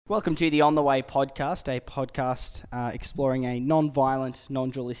Welcome to the On The Way podcast, a podcast exploring a non-violent,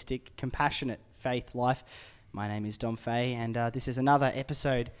 non-dualistic, compassionate faith life. My name is Dom Fay, and this is another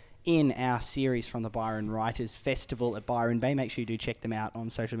episode in our series from the Byron Writers Festival at Byron Bay. Make sure you do check them out on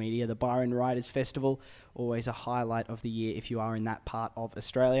social media. The Byron Writers Festival, always a highlight of the year if you are in that part of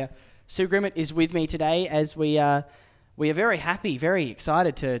Australia. Sue Grimmett is with me today as we are very happy, very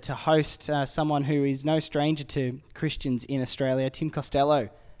excited to host someone who is no stranger to Christians in Australia. Tim Costello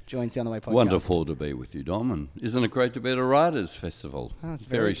joins the On The Way podcast. Wonderful to be with you, Dom, and isn't it great to be at a Writers' Festival? Oh, it's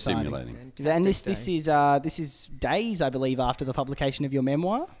very exciting. stimulating. And this is days, I believe, after the publication of your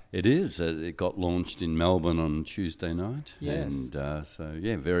memoir. It is. It got launched in Melbourne on Tuesday night. Yes.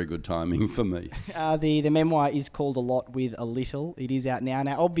 And very good timing for me. The memoir is called A Lot with a Little. It is out now.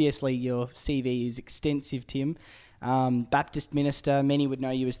 Now, obviously, your CV is extensive, Tim. Baptist minister, many would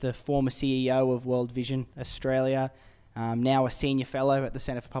know you as the former CEO of World Vision Australia, now a senior fellow at the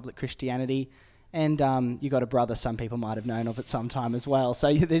Centre for Public Christianity, and you got a brother some people might have known of at some time as well.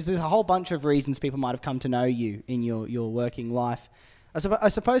 So there's a whole bunch of reasons people might have come to know you in your working life. I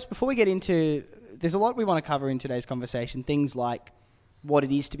suppose before we get into, there's a lot we want to cover in today's conversation, things like what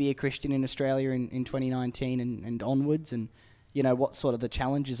it is to be a Christian in Australia in 2019 and onwards, and what sort of the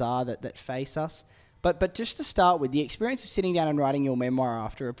challenges are that face us. But just to start with, the experience of sitting down and writing your memoir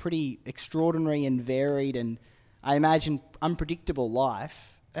after a pretty extraordinary and varied and, I imagine, unpredictable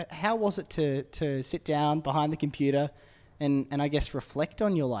life, how was it to sit down behind the computer and I guess reflect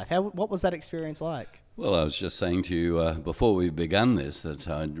on your life? What was that experience like? Well, I was just saying to you before we began this that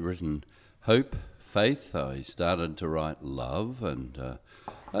I'd written hope, faith. I started to write love, and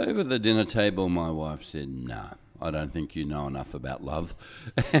over the dinner table my wife said, "Nah, I don't think you know enough about love,"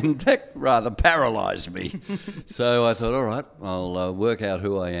 and that rather paralysed me. So I thought, all right, I'll work out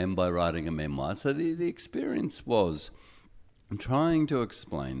who I am by writing a memoir. So the experience was trying to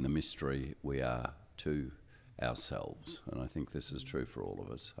explain the mystery we are to ourselves, and I think this is true for all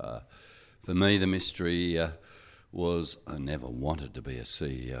of us. For me, the mystery was I never wanted to be a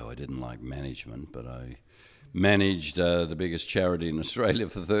CEO. I didn't like management, but I managed the biggest charity in Australia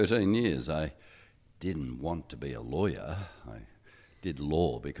for 13 years. I didn't want to be a lawyer. I did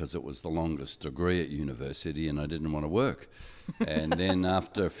law because it was the longest degree at university and I didn't want to work. And then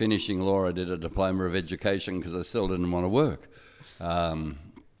after finishing law, I did a diploma of education because I still didn't want to work.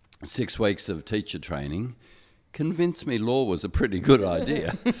 6 weeks of teacher training convinced me law was a pretty good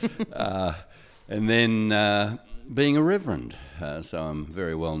idea. And then being a reverend. So I'm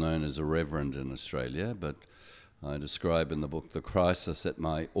very well known as a reverend in Australia, but I describe in the book the crisis at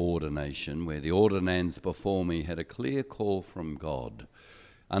my ordination, where the ordinands before me had a clear call from God,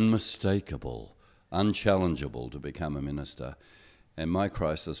 unmistakable, unchallengeable to become a minister. And my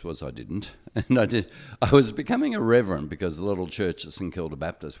crisis was I didn't. And I was becoming a reverend because the little church at St Kilda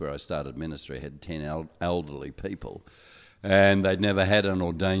Baptist, where I started ministry, had 10 elderly people. And they'd never had an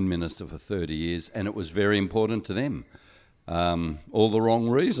ordained minister for 30 years, and it was very important to them. All the wrong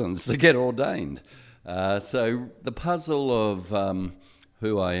reasons to get ordained. So the puzzle of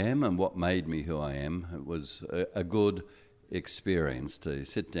who I am and what made me who I am, it was a good experience to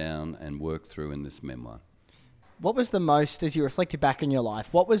sit down and work through in this memoir. What was the most, as you reflected back on your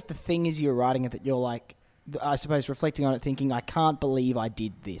life, what was the thing as you were writing it that you're like, I suppose reflecting on it thinking, I can't believe I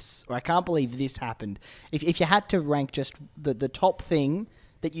did this, or I can't believe this happened? If you had to rank just the top thing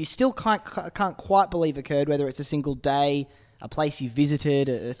that you still can't quite believe occurred, whether it's a single day, a place you visited,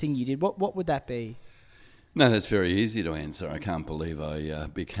 a thing you did, what would that be? No, that's very easy to answer. I can't believe I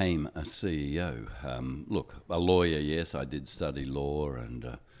became a CEO. Look, a lawyer, yes, I did study law,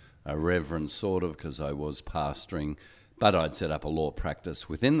 and a reverend sort of because I was pastoring, but I'd set up a law practice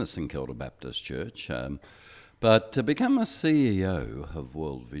within the St Kilda Baptist Church. But to become a CEO of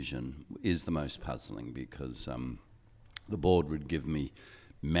World Vision is the most puzzling because the board would give me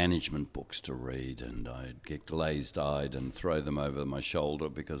management books to read, and I'd get glazed-eyed and throw them over my shoulder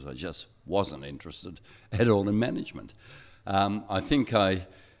because I just wasn't interested at all in management. I think I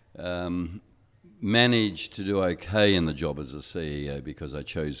managed to do okay in the job as a CEO because I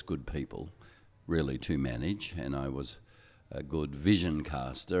chose good people really to manage, and I was a good vision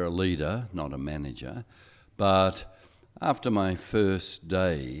caster, a leader, not a manager. But after my first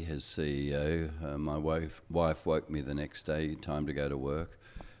day as CEO, my wife woke me the next day, time to go to work.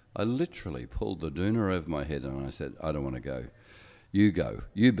 I literally pulled the doona over my head and I said, I don't want to go. You go.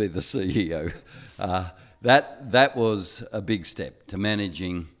 You be the CEO. That was a big step to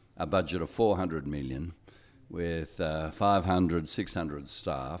managing a budget of 400 million with 500, 600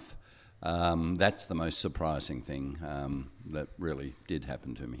 staff. That's the most surprising thing that really did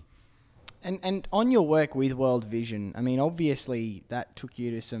happen to me. And on your work with World Vision, I mean, obviously that took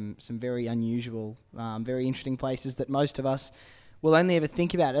you to some very unusual, very interesting places that most of us will only ever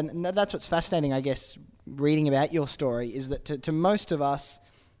think about. And that's what's fascinating, I guess, reading about your story, is that to most of us,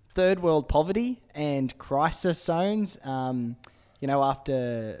 third world poverty and crisis zones,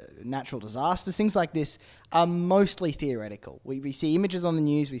 after natural disasters, things like this, are mostly theoretical. We see images on the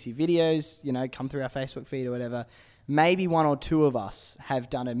news, we see videos, come through our Facebook feed or whatever. Maybe one or two of us have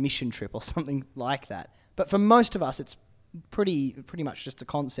done a mission trip or something like that. But for most of us, it's pretty much just a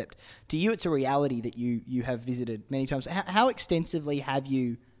concept. To you, it's a reality that you have visited many times. How extensively have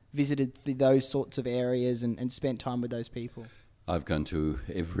you visited those sorts of areas and spent time with those people? I've gone to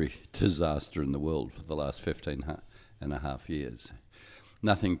every disaster in the world for the last 15 and a half years.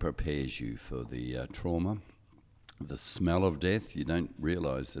 Nothing prepares you for the trauma. The smell of death, you don't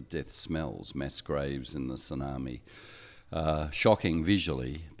realise that death smells. Mass graves in the tsunami. Shocking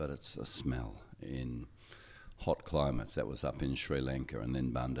visually, but it's a smell in hot climates. That was up in Sri Lanka and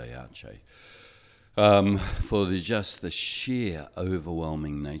then Banda Aceh. For the sheer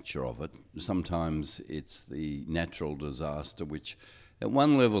overwhelming nature of it, sometimes it's the natural disaster, which at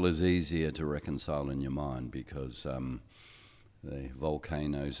one level is easier to reconcile in your mind because the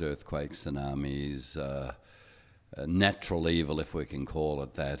volcanoes, earthquakes, tsunamis, natural evil, if we can call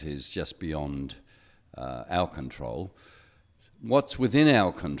it that, is just beyond our control. What's within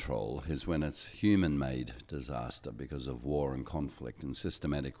our control is when it's human-made disaster because of war and conflict and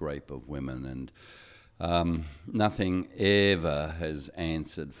systematic rape of women, and nothing ever has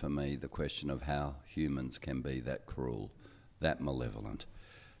answered for me the question of how humans can be that cruel, that malevolent.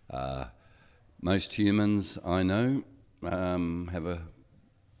 Most humans I know have a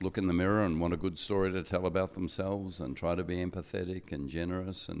look in the mirror and want a good story to tell about themselves and try to be empathetic and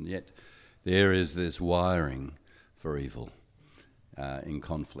generous, and yet there is this wiring for evil in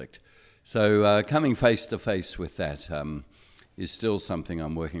conflict. So coming face to face with that is still something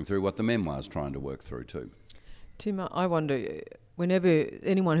I'm working through, what the memoir's trying to work through too. Tim, I wonder, whenever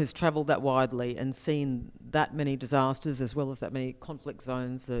anyone who's travelled that widely and seen that many disasters as well as that many conflict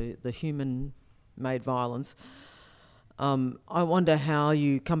zones, the human-made violence, I wonder how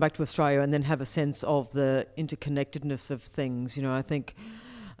you come back to Australia and then have a sense of the interconnectedness of things. I think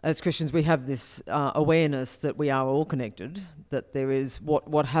as Christians we have this awareness that we are all connected, that there is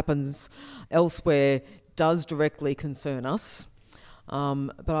what happens elsewhere does directly concern us.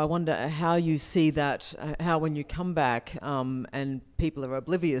 But I wonder how you see that, how when you come back and people are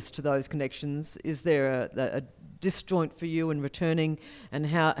oblivious to those connections, is there a disjoint for you in returning, and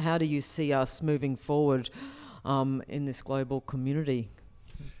how do you see us moving forward in this global community?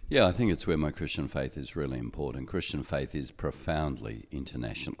 Yeah, I think it's where my Christian faith is really important. Christian faith is profoundly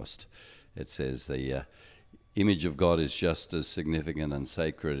internationalist. It says the image of God is just as significant and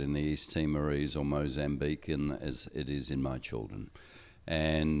sacred in the East Timorese or Mozambican as it is in my children.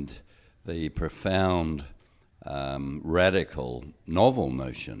 And the profound, radical, novel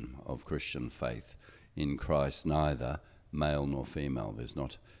notion of Christian faith in Christ, neither male nor female. There's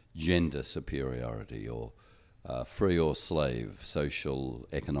not gender superiority or free or slave, social,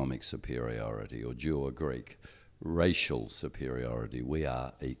 economic superiority, or Jew or Greek, racial superiority. We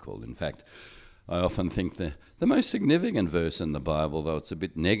are equal. In fact, I often think the most significant verse in the Bible, though it's a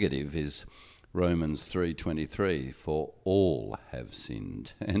bit negative, is Romans 3:23, for all have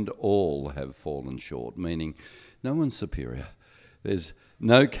sinned and all have fallen short, meaning no one's superior. There's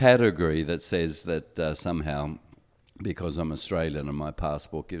no category that says that somehow, because I'm Australian and my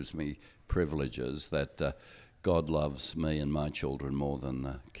passport gives me privileges, that God loves me and my children more than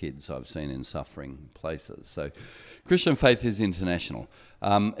the kids I've seen in suffering places. So Christian faith is international.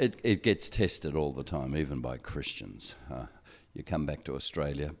 It gets tested all the time, even by Christians. You come back to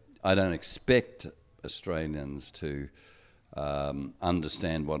Australia. I don't expect Australians to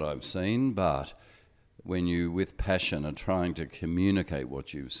understand what I've seen, but when you, with passion, are trying to communicate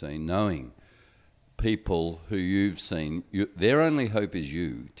what you've seen, knowing people who you've seen, their only hope is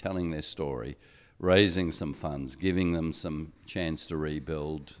you telling their story, raising some funds, giving them some chance to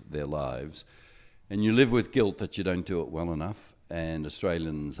rebuild their lives, and you live with guilt that you don't do it well enough, and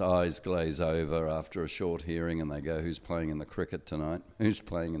Australians' eyes glaze over after a short hearing and they go, who's playing in the cricket tonight? Who's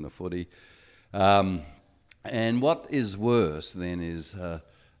playing in the footy? And what is worse then is a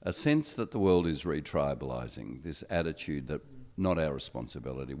sense that the world is retribalising, this attitude that not our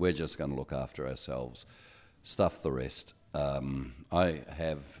responsibility, we're just going to look after ourselves, stuff the rest. I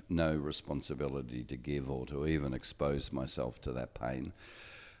have no responsibility to give or to even expose myself to that pain.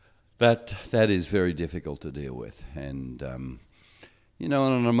 That is very difficult to deal with. And,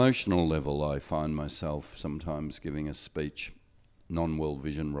 on an emotional level, I find myself sometimes giving a speech non-World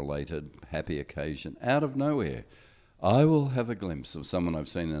Vision related happy occasion, out of nowhere, I will have a glimpse of someone I've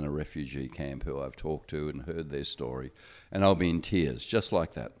seen in a refugee camp who I've talked to and heard their story, and I'll be in tears, just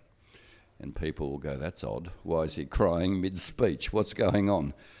like that. And people will go, that's odd. Why is he crying mid-speech? What's going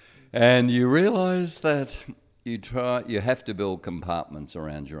on? And you realise that you have to build compartments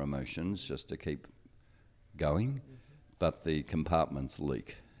around your emotions just to keep going, but the compartments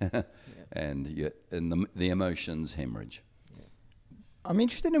leak, and the emotions hemorrhage. I'm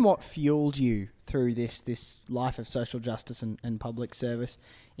interested in what fueled you through this life of social justice and public service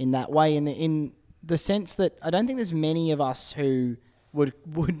in that way, in the sense that I don't think there's many of us who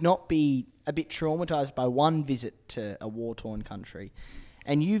would not be a bit traumatised by one visit to a war-torn country.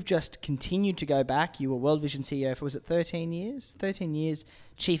 And you've just continued to go back. You were World Vision CEO for, was it 13 years? 13 years,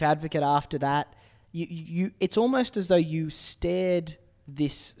 chief advocate after that. It's almost as though you stared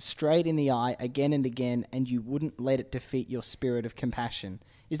this straight in the eye again and again, and you wouldn't let it defeat your spirit of compassion.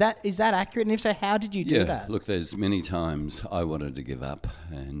 Is that accurate? And if so, how did you do that? Look, there's many times I wanted to give up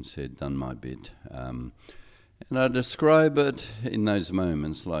and said, done my bit. And I describe it in those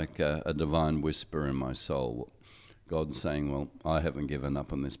moments like a divine whisper in my soul. God saying, well, I haven't given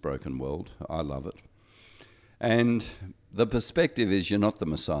up on this broken world. I love it. And the perspective is you're not the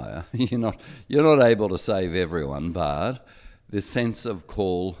Messiah. You're not able to save everyone, but this sense of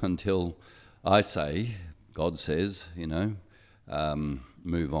call until I say, God says,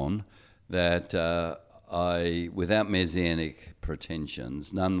 move on, that I, without messianic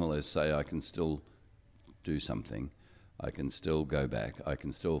pretensions, nonetheless say I can still do something. I can still go back. I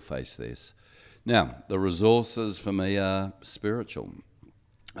can still face this. Now, the resources for me are spiritual.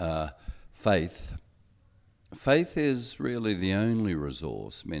 Faith. Faith is really the only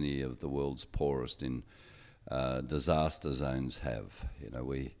resource many of the world's poorest in disaster zones have.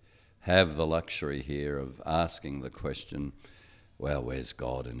 We have the luxury here of asking the question, well, where's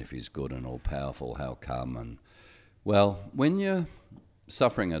God? And if he's good and all-powerful, how come? And well, when you're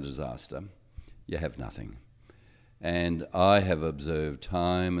suffering a disaster, you have nothing. And I have observed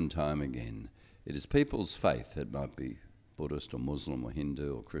time and time again, it is people's faith, it might be Buddhist or Muslim or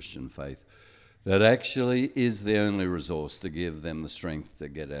Hindu or Christian faith, that actually is the only resource to give them the strength to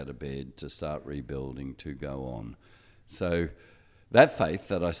get out of bed, to start rebuilding, to go on. So that faith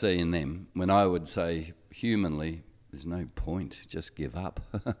that I see in them, when I would say humanly, there's no point, just give up.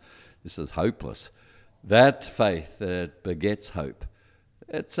 This is hopeless. That faith that begets hope,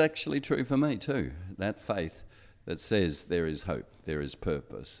 it's actually true for me too. That faith that says there is hope, there is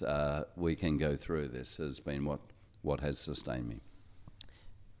purpose, we can go through this has been what has sustained me.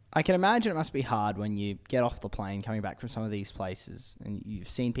 I can imagine it must be hard when you get off the plane coming back from some of these places and you've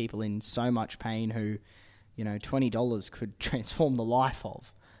seen people in so much pain who, $20 could transform the life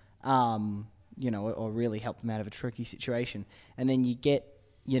of, or really help them out of a tricky situation. And then you get,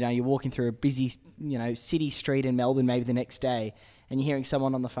 you're walking through a busy, city street in Melbourne maybe the next day, and you're hearing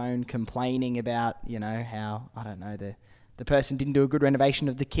someone on the phone complaining about, how, I don't know, the person didn't do a good renovation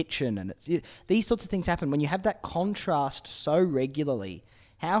of the kitchen. And these sorts of things happen when you have that contrast so regularly.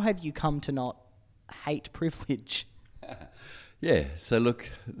 How have you come to not hate privilege? Yeah, so look,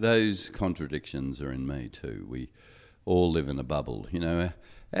 those contradictions are in me too. We all live in a bubble.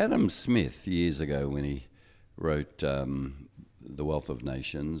 Adam Smith, years ago when he wrote The Wealth of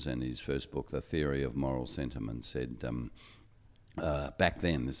Nations and his first book, The Theory of Moral Sentiment, said, back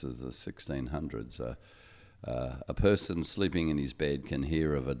then, this is the 1600s, a person sleeping in his bed can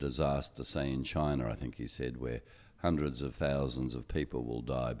hear of a disaster, say in China, I think he said, where hundreds of thousands of people will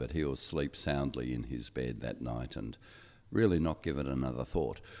die, but he will sleep soundly in his bed that night and really not give it another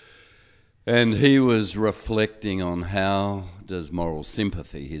thought. And he was reflecting on how does moral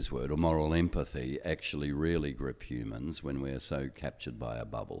sympathy, his word, or moral empathy, actually really grip humans when we're so captured by a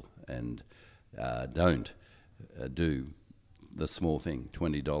bubble and don't do the small thing.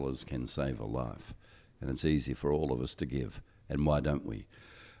 $20 can save a life, and it's easy for all of us to give, and why don't we?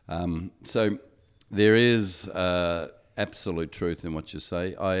 So there is absolute truth in what you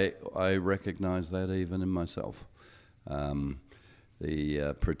say. I recognise that even in myself.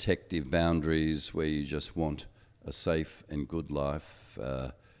 The protective boundaries where you just want a safe and good life,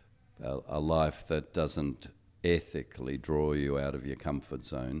 a life that doesn't ethically draw you out of your comfort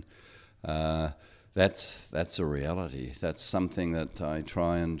zone. That's a reality. That's something that I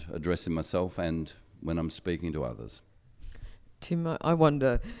try and address in myself and when I'm speaking to others. Tim, I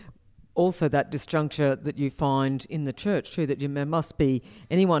wonder also that disjuncture that you find in the church too, that there must be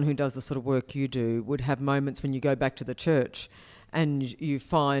anyone who does the sort of work you do would have moments when you go back to the church and you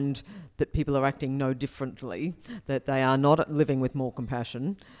find that people are acting no differently, that they are not living with more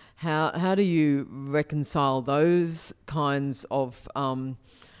compassion. How do you reconcile those kinds of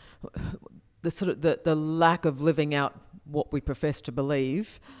the lack of living out what we profess to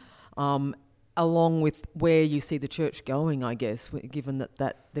believe, along with where you see the church going, I guess, given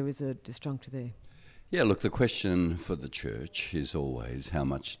that there is a disjuncture there? Yeah, look, the question for the church is always how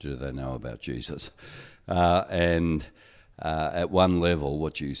much do they know about Jesus? And at one level,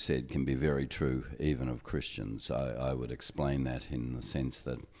 what you said can be very true even of Christians. I would explain that in the sense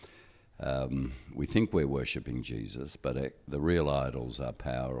that we think we're worshipping Jesus, but the real idols are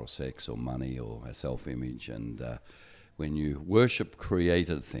power or sex or money or a self-image. And when you worship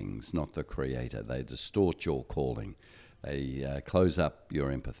created things, not the Creator, they distort your calling. They close up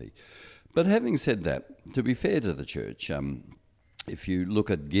your empathy. But having said that, to be fair to the church, if you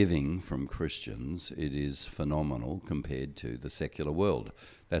look at giving from Christians, it is phenomenal compared to the secular world.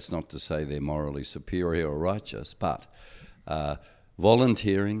 That's not to say they're morally superior or righteous, but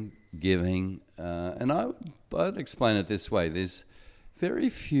volunteering, giving, and I'd explain it this way. There's very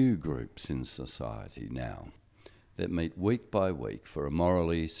few groups in society now that meet week by week for a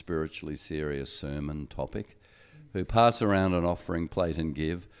morally, spiritually serious sermon topic, who pass around an offering plate and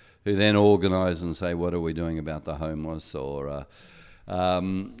give, who then organise and say, what are we doing about the homeless? Or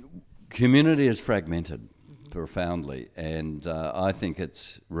community is fragmented profoundly, and I think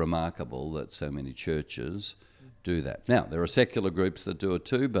it's remarkable that so many churches do that. Now, there are secular groups that do it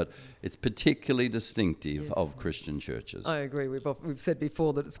too, but it's particularly distinctive of Christian churches. I agree. We've said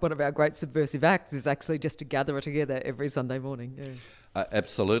before that it's one of our great subversive acts is actually just to gather together every Sunday morning. Yeah.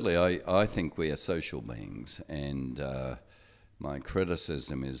 Absolutely. I think we are social beings, and my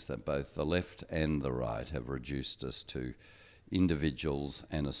criticism is that both the left and the right have reduced us to individuals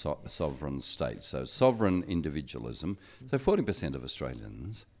and a sovereign state. So sovereign individualism. So 40% of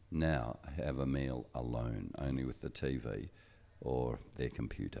Australians now have a meal alone, only with the TV or their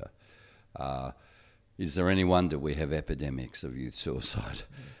computer. Is there any wonder we have epidemics of youth suicide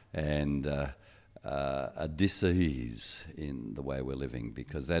and a dis-ease in the way we're living?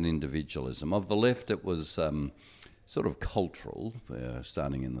 Because that individualism of the left, it was sort of cultural,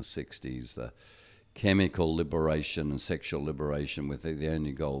 starting in the 60s, the chemical liberation and sexual liberation, with the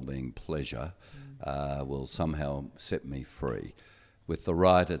only goal being pleasure, will somehow set me free. With the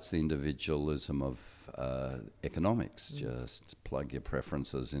right, it's the individualism of economics. Just plug your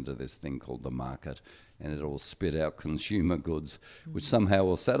preferences into this thing called the market, and it will spit out consumer goods, which somehow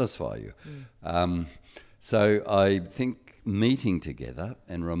will satisfy you. So I think meeting together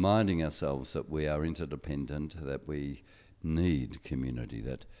and reminding ourselves that we are interdependent, that we need community,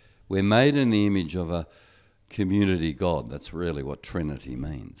 that we're made in the image of a community God. That's really what Trinity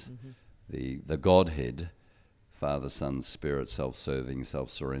means. The Godhead, Father, Son, Spirit, self-serving,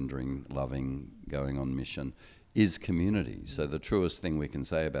 self-surrendering, loving, going on mission, is community. So the truest thing we can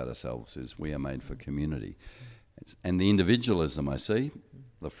say about ourselves is we are made for community. And the individualism I see,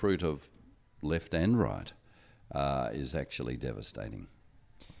 the fruit of left and right, is actually devastating.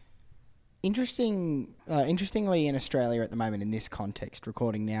 Interestingly, in Australia at the moment, in this context,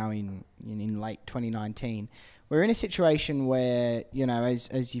 recording now in late 2019, we're in a situation where, you know,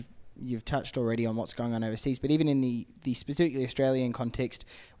 as you've touched already on what's going on overseas, but even in the specifically Australian context,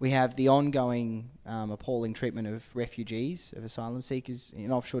 we have the ongoing appalling treatment of refugees, of asylum seekers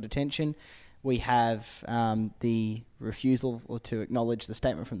in offshore detention. We have the refusal to acknowledge the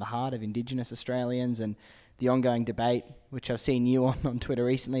statement from the heart of Indigenous Australians, and the ongoing debate, which I've seen you on Twitter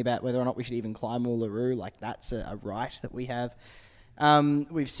recently, about whether or not we should even climb Uluru, like that's a right that we have.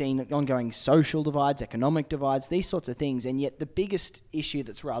 We've seen ongoing social divides, economic divides, these sorts of things, and yet the biggest issue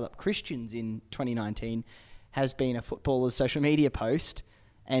that's riled up Christians in 2019 has been a footballer's social media post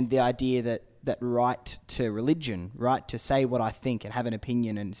and the idea that right to religion, right to say what I think and have an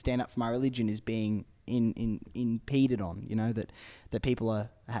opinion and stand up for my religion is being impeded on, you know, that people are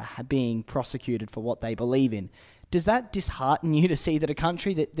being prosecuted for what they believe in. Does that dishearten you to see that a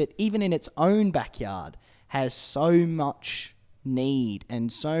country that even in its own backyard has so much need and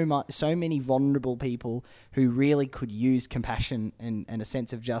so many vulnerable people who really could use compassion and a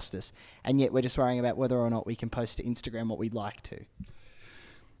sense of justice, and yet we're just worrying about whether or not we can post to Instagram what we'd like to?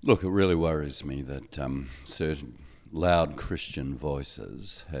 Look, it really worries me that certain loud Christian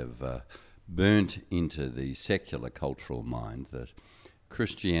voices have burnt into the secular cultural mind that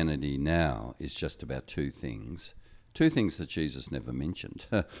Christianity now is just about two things that Jesus never mentioned: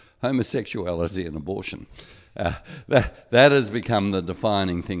 homosexuality and abortion. That has become the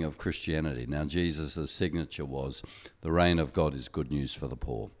defining thing of Christianity. Now, Jesus' signature was, the reign of God is good news for the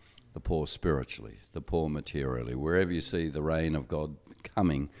poor. the poor spiritually, the poor materially. Wherever you see the reign of God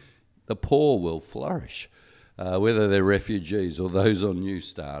coming, the poor will flourish, whether they're refugees or those on New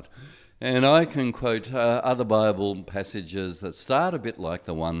Start. And I can quote other Bible passages that start a bit like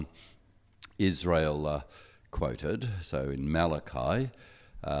the one Israel quoted. So in Malachi,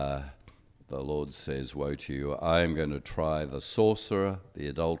 the Lord says, "Woe to you, I am going to try the sorcerer, the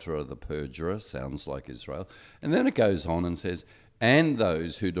adulterer, the perjurer," sounds like Israel. And then it goes on and says, "and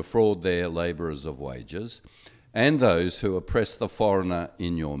those who defraud their labourers of wages, and those who oppress the foreigner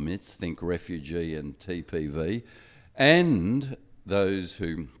in your midst," think refugee and TPV, "and those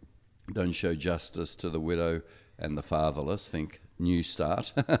who don't show justice to the widow and the fatherless," think New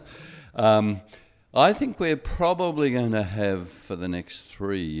Start. I think we're probably going to have for the next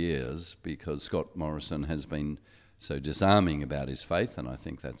 3 years, because Scott Morrison has been so disarming about his faith, and I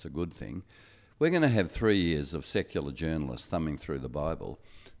think that's a good thing. We're going to have 3 years of secular journalists thumbing through the Bible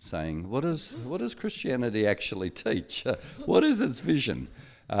saying, what does Christianity actually teach? What is its vision?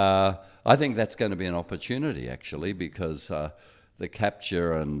 I think that's going to be an opportunity, actually, because the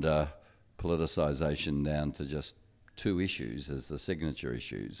capture and politicisation down to just 2 issues as the signature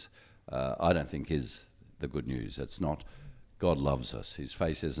issues, I don't think is the good news. It's not God loves us. His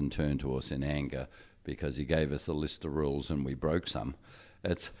face isn't turned to us in anger because he gave us a list of rules and we broke some.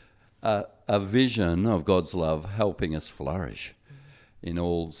 It's a vision of God's love helping us flourish in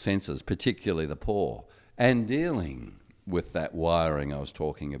all senses, particularly the poor, and dealing with that wiring I was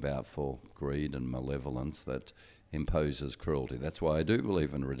talking about for greed and malevolence that imposes cruelty. That's why I do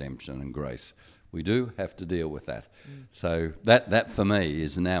believe in redemption and grace. We do have to deal with that. So that for me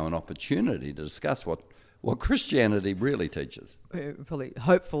is now an opportunity to discuss what Christianity really teaches. We're probably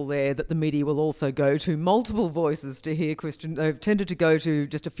hopeful there that the media will also go to multiple voices to hear Christian. They've tended to go to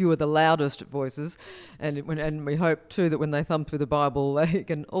just a few of the loudest voices, and we hope too that when they thumb through the Bible, they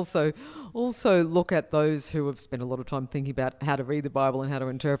can also look at those who have spent a lot of time thinking about how to read the Bible and how to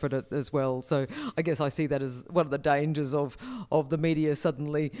interpret it as well. So I guess I see that as one of the dangers of the media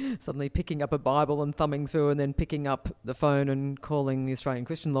suddenly picking up a Bible and thumbing through, and then picking up the phone and calling the Australian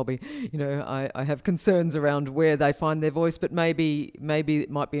Christian Lobby. You know, I have concerns around where they find their voice, but maybe it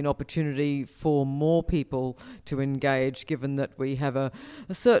might be an opportunity for more people to engage, given that we have a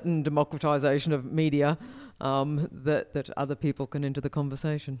certain democratisation of media, that other people can enter the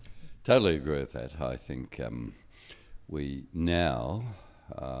conversation. Totally agree with that. I think we now,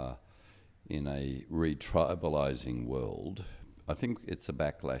 in a retribalising world, I think it's a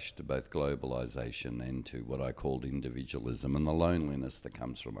backlash to both globalisation and to what I called individualism and the loneliness that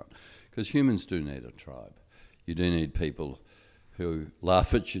comes from it. Because humans do need a tribe. You do need people who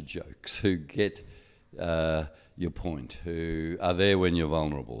laugh at your jokes, who get your point, who are there when you're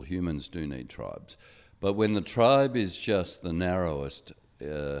vulnerable. Humans do need tribes. But when the tribe is just the narrowest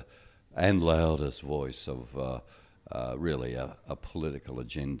and loudest voice of really a political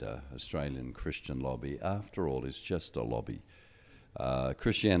agenda, Australian Christian Lobby, after all, is just a lobby.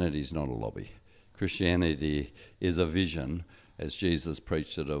 Christianity is not a lobby. Christianity is a vision, as Jesus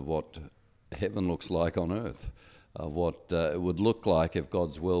preached it, of what heaven looks like on earth, of what it would look like if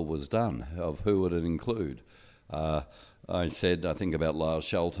God's will was done, of who would it include. I think about Lyle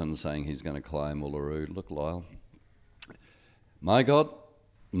Shelton saying he's going to climb Uluru. Look, Lyle, my God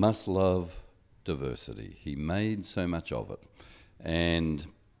must love diversity. He made so much of it. And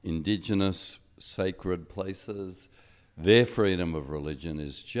Indigenous sacred places, their freedom of religion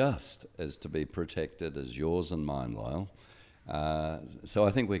is just as to be protected as yours and mine, Lyle. So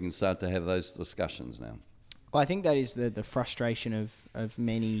I think we can start to have those discussions now. Well, I think that is the frustration of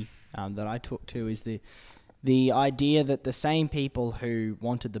many that I talk to, is the idea that the same people who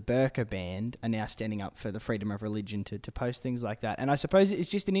wanted the burqa banned are now standing up for the freedom of religion to post things like that. And I suppose it's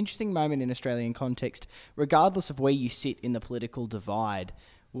just an interesting moment in Australian context, regardless of where you sit in the political divide,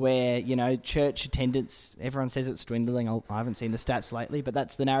 where, you know, church attendance, everyone says it's dwindling. I haven't seen the stats lately, but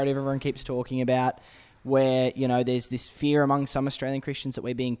that's the narrative everyone keeps talking about, where, you know, there's this fear among some Australian Christians that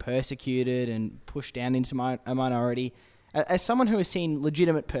we're being persecuted and pushed down into a minority. As someone who has seen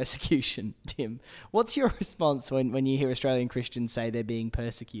legitimate persecution, Tim, what's your response when you hear Australian Christians say they're being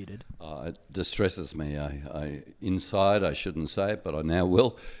persecuted? It distresses me. Inside, I shouldn't say it, but I now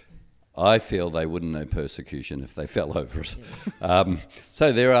will. I feel they wouldn't know persecution if they fell over it.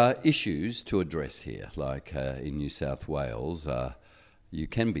 So there are issues to address here, like in New South Wales, you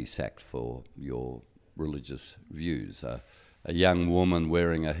can be sacked for your religious views. A young woman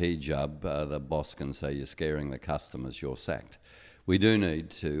wearing a hijab, the boss can say, "You're scaring the customers, you're sacked." We do need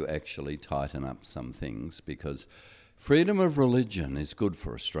to actually tighten up some things, because Freedom of religion is good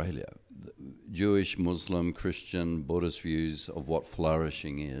for Australia. Jewish, Muslim, Christian, Buddhist views of what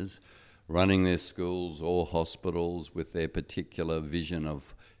flourishing is, running their schools or hospitals with their particular vision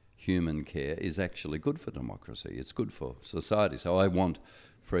of human care is actually good for democracy. It's good for society. So I want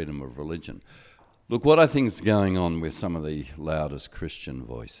freedom of religion. Look, what I think is going on with some of the loudest Christian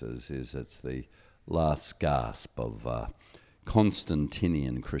voices is it's the last gasp of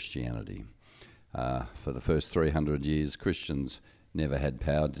Constantinian Christianity. For the first 300 years, Christians never had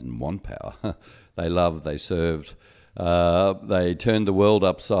power, didn't want power. They loved, they served. They turned the world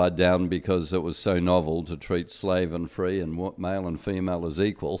upside down because it was so novel to treat slave and free and male and female as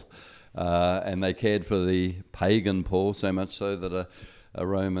equal. And they cared for the pagan poor, so much so that a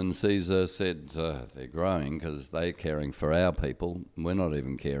Roman Caesar said, they're growing because they're caring for our people. We're not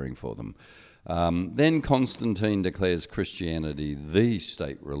even caring for them. Then Constantine declares Christianity the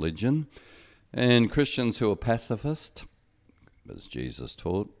state religion. And Christians who are pacifist, as Jesus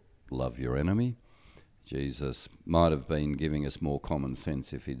taught, love your enemy. Jesus might have been giving us more common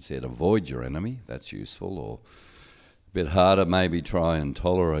sense if he'd said avoid your enemy, that's useful, or a bit harder, maybe try and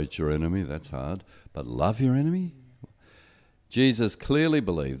tolerate your enemy, that's hard, but love your enemy? Jesus clearly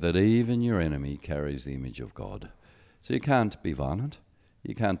believed that even your enemy carries the image of God. So you can't be violent,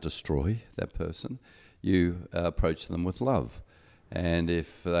 you can't destroy that person, you approach them with love. And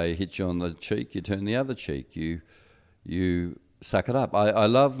if they hit you on the cheek, you turn the other cheek, you suck it up. I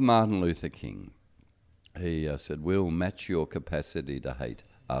love Martin Luther King. He said, we'll match your capacity to hate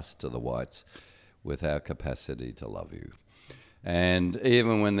us, to the whites, with our capacity to love you. And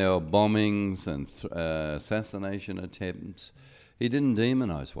even when there were bombings and assassination attempts, he didn't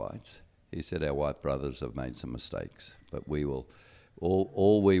demonize whites. He said, our white brothers have made some mistakes, but we will,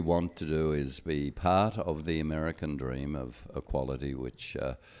 all we want to do is be part of the American dream of equality, which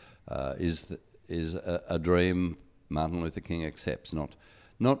is a dream Martin Luther King accepts, not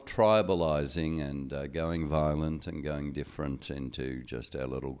tribalising and going violent and going different into just our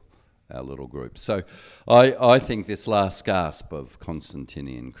little group. So I think this last gasp of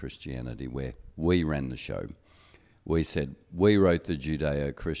Constantinian Christianity, where we ran the show, we said, we wrote the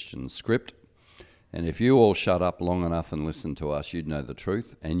Judeo-Christian script, and if you all shut up long enough and listen to us, you'd know the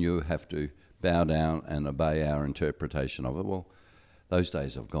truth, and you have to bow down and obey our interpretation of it. Well, those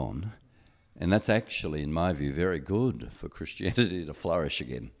days have gone. And that's actually, in my view, very good for Christianity to flourish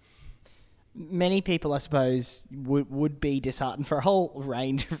again. Many people, I suppose, would be disheartened for a whole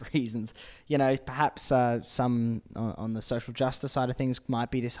range of reasons. You know, perhaps some on the social justice side of things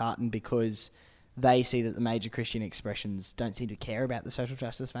might be disheartened because they see that the major Christian expressions don't seem to care about the social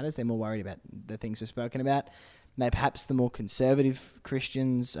justice matters. They're more worried about the things we've spoken about. Maybe perhaps the more conservative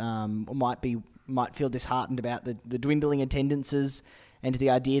Christians might feel disheartened about the dwindling attendances and to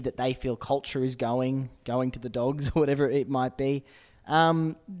the idea that they feel culture is going to the dogs or whatever it might be.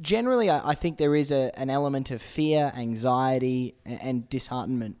 Generally, I think there is an element of fear, anxiety, and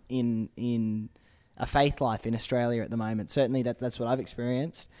disheartenment in a faith life in Australia at the moment. Certainly, that's what I've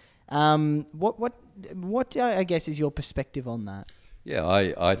experienced. What I guess is your perspective on that? Yeah,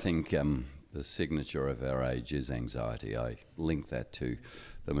 I think the signature of our age is anxiety. I link that to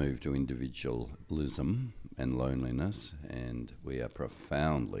the move to individualism and loneliness, and we are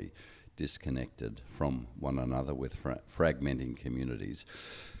profoundly disconnected from one another with fragmenting communities.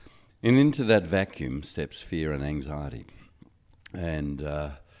 And into that vacuum steps fear and anxiety. And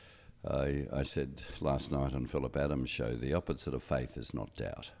I said last night on Philip Adams' show, the opposite of faith is not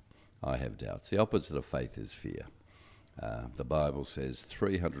doubt. I have doubts. The opposite of faith is fear. The Bible says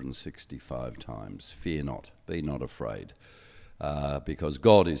 365 times, fear not, be not afraid, because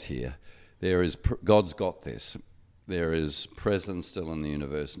God is here. God's got this. There is presence still in the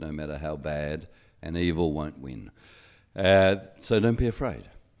universe, no matter how bad, and evil won't win. So don't be afraid.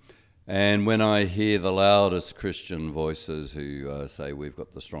 And when I hear the loudest Christian voices who say we've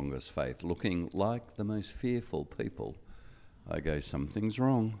got the strongest faith, looking like the most fearful people, I go, something's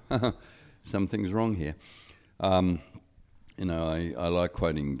wrong. Something's wrong here. I like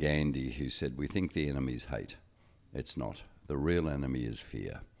quoting Gandhi, who said, we think the enemy's hate. It's not. The real enemy is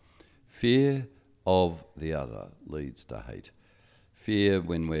fear. Fear of the other leads to hate. Fear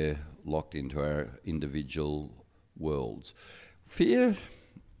when we're locked into our individual worlds. Fear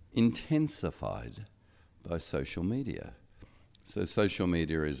intensified by social media. So social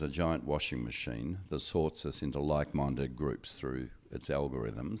media is a giant washing machine that sorts us into like-minded groups through its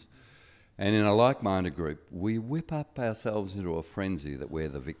algorithms. And in a like-minded group, we whip up ourselves into a frenzy that we're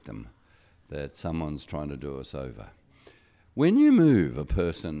the victim, that someone's trying to do us over. When you move a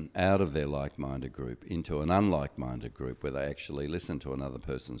person out of their like-minded group into an unlike-minded group where they actually listen to another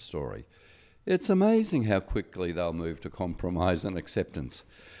person's story, it's amazing how quickly they'll move to compromise and acceptance,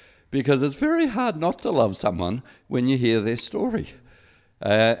 because it's very hard not to love someone when you hear their story,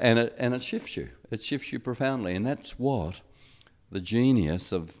 and it shifts you. It shifts you profoundly, and that's what the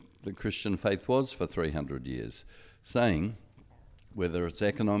genius of the Christian faith was for 300 years, saying, whether it's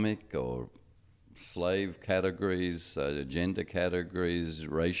economic or slave categories, gender categories,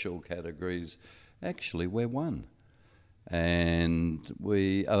 racial categories, actually we're one. And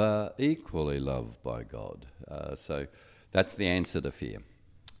we are equally loved by God. So that's the answer to fear.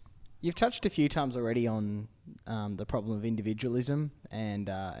 You've touched a few times already on the problem of individualism and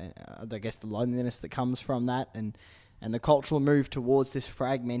I guess the loneliness that comes from that and the cultural move towards this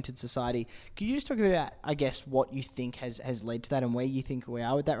fragmented society. Could you just talk about, I guess, what you think has led to that and where you think we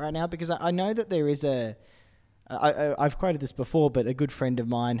are with that right now? Because I know that there is I've quoted this before, but a good friend of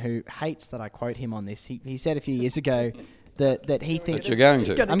mine who hates that I quote him on this, he said a few years ago that he thinks... But you're going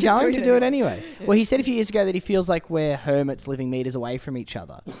to. I'm going to do it anyway. Well, he said a few years ago that he feels like we're hermits living meters away from each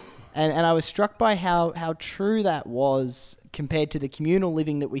other. And I was struck by how true that was compared to the communal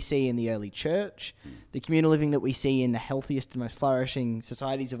living that we see in the early church, the communal living that we see in the healthiest and most flourishing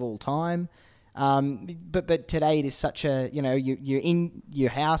societies of all time. But today it is such a, you're in your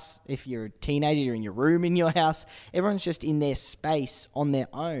house. If you're a teenager, you're in your room in your house. Everyone's just in their space on their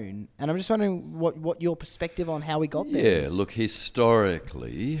own. And I'm just wondering what your perspective on how we got there is. Yeah, look,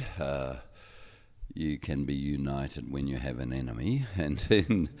 historically... you can be united when you have an enemy,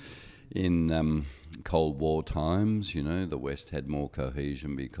 and in Cold War times, the West had more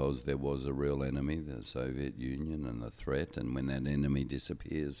cohesion because there was a real enemy, the Soviet Union, and the threat, and when that enemy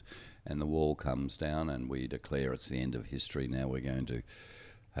disappears and the wall comes down and we declare it's the end of history, now we're going to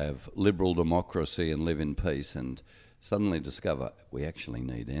have liberal democracy and live in peace, and suddenly discover we actually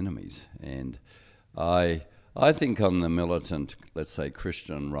need enemies. And I think on the militant, let's say,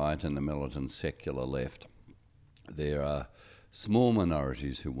 Christian right and the militant secular left, there are small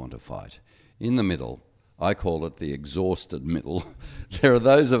minorities who want to fight. In the middle, I call it the exhausted middle, there are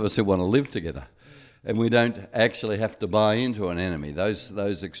those of us who want to live together, and we don't actually have to buy into an enemy.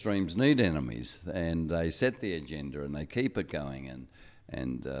 Those extremes need enemies, and they set the agenda and they keep it going,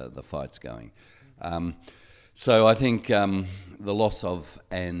 and the fight's going. So I think the loss of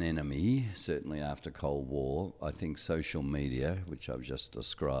an enemy, certainly after Cold War, I think social media, which I've just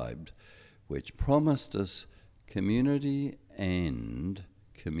described, which promised us community and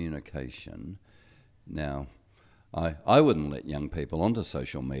communication. Now, I wouldn't let young people onto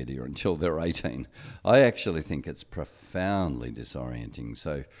social media until they're 18. I actually think it's profoundly disorienting.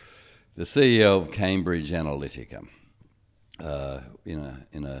 So the CEO of Cambridge Analytica,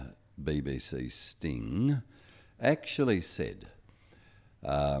 in a BBC sting, actually said,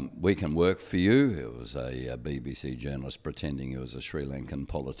 we can work for you. It was a BBC journalist pretending he was a Sri Lankan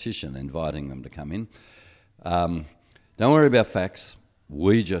politician, inviting them to come in. Don't worry about facts,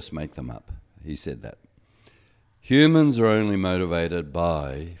 we just make them up. He said that. Humans are only motivated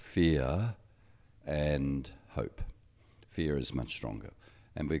by fear and hope. Fear is much stronger.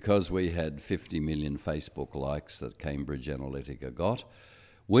 And because we had 50 million Facebook likes that Cambridge Analytica got,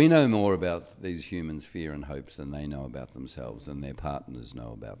 we know more about these humans' fear and hopes than they know about themselves and their partners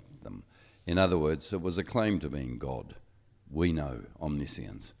know about them. In other words, it was a claim to being God. We know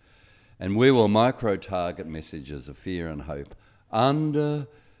omniscience. And we will micro-target messages of fear and hope under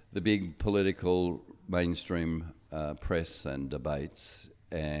the big political mainstream press and debates,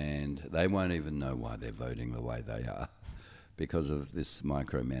 and they won't even know why they're voting the way they are because of this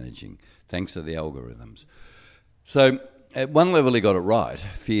micromanaging, thanks to the algorithms. So at one level he got it right.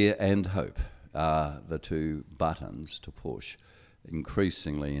 Fear and hope are the two buttons to push.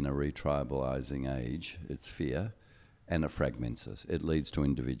 Increasingly in a retribalising age, it's fear, and it fragments us. It leads to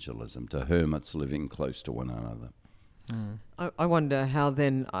individualism, to hermits living close to one another. I wonder how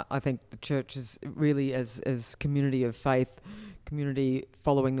then, I think the church is really, as community of faith, community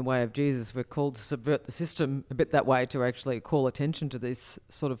following the way of Jesus, we're called to subvert the system a bit that way, to actually call attention to this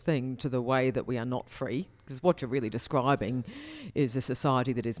sort of thing, to the way that we are not free. Because what you're really describing is a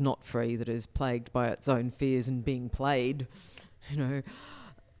society that is not free, that is plagued by its own fears and being played.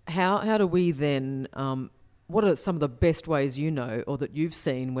 How do we then... what are some of the best ways or that you've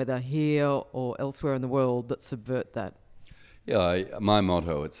seen, whether here or elsewhere in the world, that subvert that? Yeah, my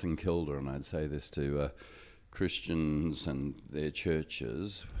motto at St Kilda, and I'd say this to Christians and their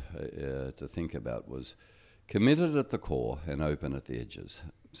churches to think about, was committed at the core and open at the edges.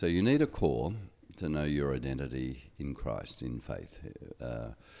 So you need a core to know your identity in Christ, in faith.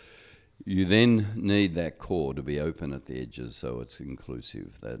 You then need that core to be open at the edges, so it's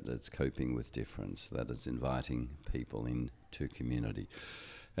inclusive, that it's coping with difference, that it's inviting people into community.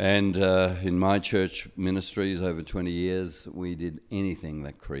 And in my church ministries over 20 years, we did anything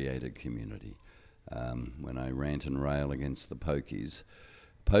that created community. When I rant and rail against the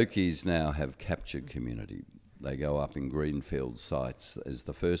pokies now have captured community. They go up in greenfield sites as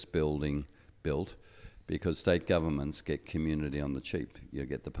the first building built, because state governments get community on the cheap. You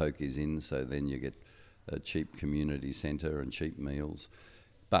get the pokies in, so then you get a cheap community centre and cheap meals.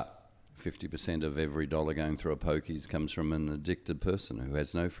 But 50% of every dollar going through a pokies comes from an addicted person who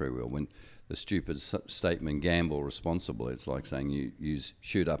has no free will. When the stupid statement, gamble responsibly, it's like saying you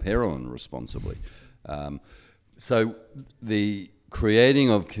shoot up heroin responsibly. So the creating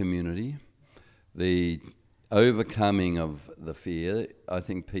of community, the overcoming of the fear, I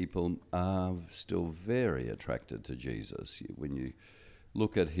think people are still very attracted to Jesus. When you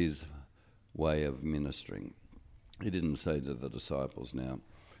look at his way of ministering, he didn't say to the disciples, now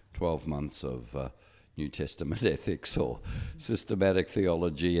 12 months of New Testament ethics or systematic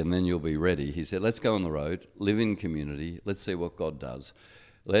theology and then you'll be ready. He said, let's go on the road, live in community, let's see what God does.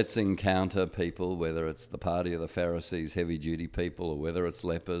 Let's encounter people, whether it's the party of the Pharisees, heavy-duty people, or whether it's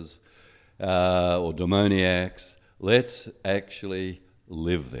lepers or demoniacs. Let's actually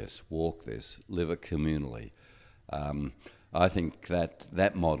live this, walk this, live it communally. I think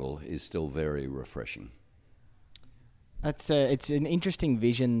that model is still very refreshing. It's an interesting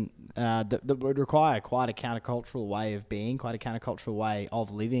vision that would require quite a countercultural way of being, quite a countercultural way of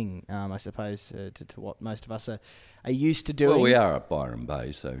living, I suppose, to what most of us are used to doing. Well, we are at Byron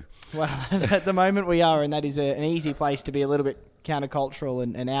Bay, so... Well, at the moment we are, and that is an easy place to be a little bit countercultural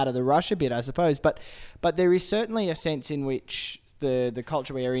and out of the rush a bit, I suppose. But there is certainly a sense in which the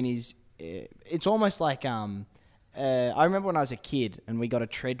culture we are in is... It's almost like... I remember when I was a kid and we got a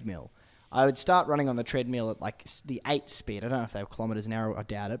treadmill. I would start running on the treadmill at like the 8 speed. I don't know if they were kilometres an hour, I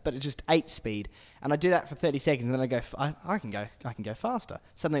doubt it, but it's just 8 speed. And I do that for 30 seconds and then I go, I can go faster.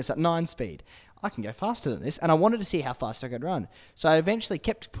 Suddenly it's at 9 speed. I can go faster than this. And I wanted to see how fast I could run. So I eventually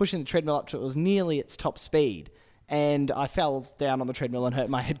kept pushing the treadmill up till it was nearly its top speed. And I fell down on the treadmill and hurt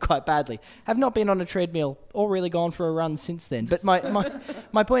my head quite badly. Have not been on a treadmill or really gone for a run since then. But my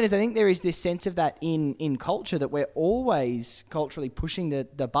point is, I think there is this sense of that in culture, that we're always culturally pushing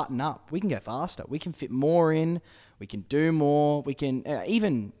the button up. We can go faster. We can fit more in. We can do more. We can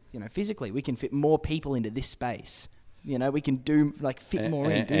even physically, we can fit more people into this space. We can fit more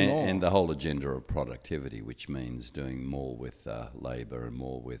in, do more. And the whole agenda of productivity, which means doing more with labour and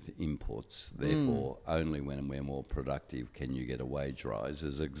more with inputs. Therefore, only when we're more productive can you get a wage rise,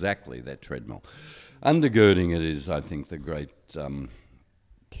 is exactly that treadmill. Undergirding it is, I think, the great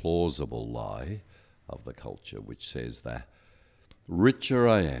plausible lie of the culture, which says the richer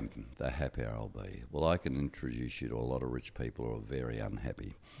I am, the happier I'll be. Well, I can introduce you to a lot of rich people who are very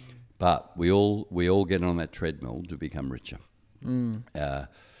unhappy. But we all get on that treadmill to become richer. And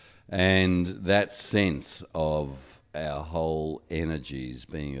that sense of our whole energies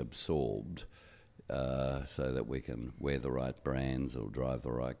being absorbed so that we can wear the right brands or drive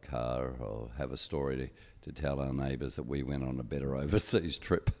the right car or have a story to tell our neighbours that we went on a better overseas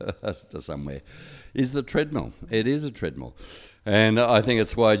trip to somewhere, is the treadmill. It is a treadmill. And I think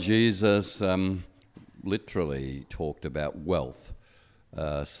it's why Jesus literally talked about wealth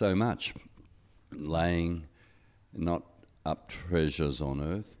so much, laying not up treasures on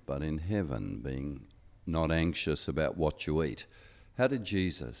earth, but in heaven, being not anxious about what you eat. How did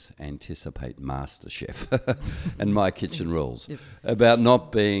Jesus anticipate MasterChef and My Kitchen Rules? About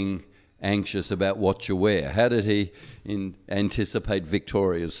not being anxious about what you wear. How did he anticipate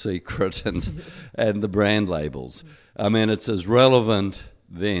Victoria's Secret and the brand labels? I mean, it's as relevant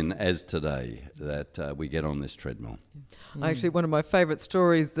then as today that we get on this treadmill. Actually, one of my favourite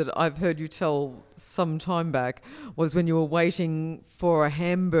stories that I've heard you tell some time back was when you were waiting for a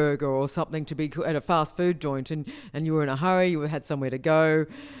hamburger or something to be at a fast food joint, and you were in a hurry, you had somewhere to go,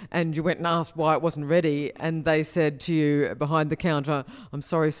 and you went and asked why it wasn't ready, and they said to you behind the counter, "I'm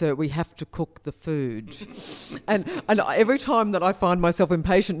sorry, sir, we have to cook the food." and every time that I find myself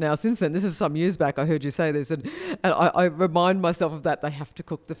impatient now, since then, this is some years back, I heard you say this, and I remind myself of that. They have to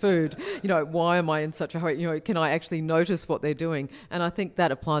cook the food. Why am I in such a hurry? Can I actually notice what they're doing? And I think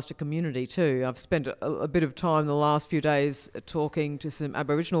that applies to community too. I've spent a bit of time the last few days talking to some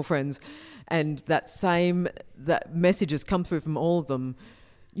Aboriginal friends, and that message has come through from all of them.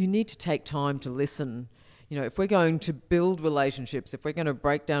 You need to take time to listen. If we're going to build relationships, if we're going to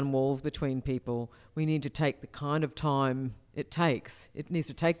break down walls between people, we need to take the kind of time it takes. It needs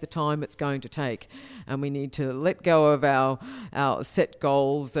to take the time it's going to take. And we need to let go of our set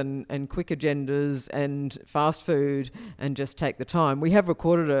goals and quick agendas and fast food and just take the time. We have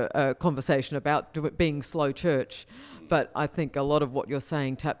recorded a conversation about being slow church, but I think a lot of what you're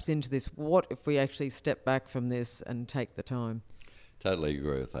saying taps into this. What if we actually step back from this and take the time? Totally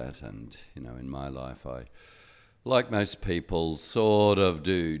agree with that. And, in my life, I, like most people, sort of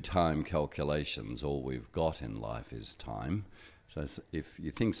do time calculations. All we've got in life is time. So if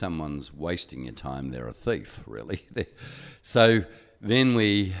you think someone's wasting your time, they're a thief, really. So then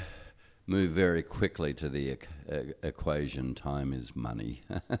we move very quickly to the equation, time is money.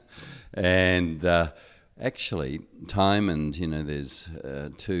 And actually, time and, there's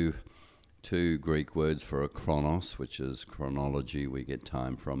two Greek words for a chronos, which is chronology, we get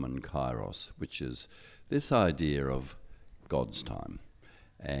time from, and kairos, which is this idea of God's time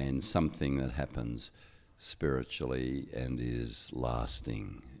and something that happens spiritually and is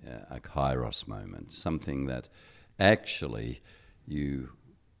lasting, a kairos moment, something that actually you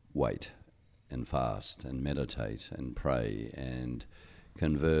wait and fast and meditate and pray and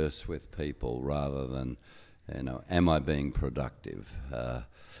converse with people rather than, am I being productive?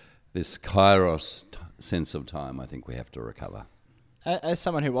 This kairos sense of time, I think we have to recover. As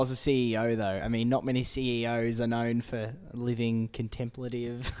someone who was a CEO, though, I mean, not many CEOs are known for living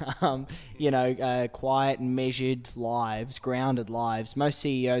contemplative, quiet and measured lives, grounded lives. Most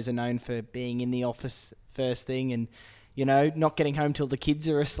CEOs are known for being in the office first thing and, not getting home till the kids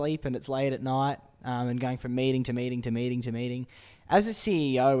are asleep and it's late at night, and going from meeting to meeting to meeting to meeting. As a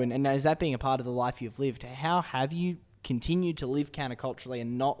CEO, and as that being a part of the life you've lived, how have you continued to live counterculturally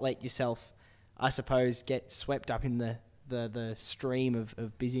and not let yourself, I suppose, get swept up in the stream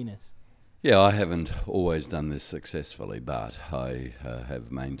of busyness? Yeah, I haven't always done this successfully, but I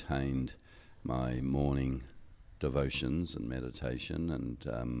have maintained my morning devotions and meditation,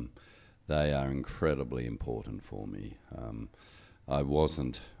 and they are incredibly important for me. I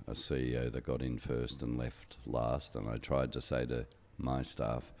wasn't a CEO that got in first and left last, and I tried to say to my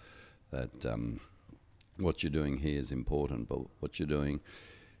staff that what you're doing here is important, but what you're doing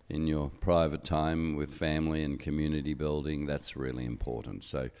in your private time with family and community building, that's really important.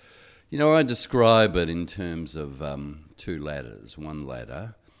 So, I describe it in terms of two ladders. One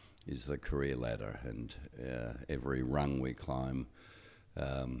ladder is the career ladder, and every rung we climb,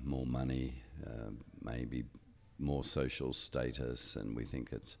 more money, maybe more social status, and we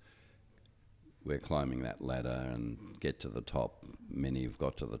think we're climbing that ladder and get to the top. Many have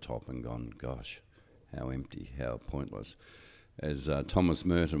got to the top and gone, gosh, how empty, how pointless. As Thomas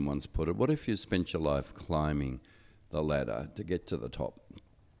Merton once put it, what if you spent your life climbing the ladder to get to the top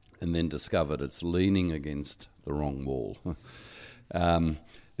and then discovered it's leaning against the wrong wall?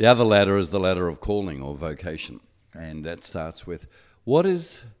 The other ladder is the ladder of calling or vocation, and that starts with, what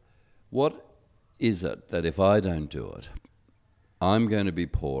is it that if I don't do it, I'm going to be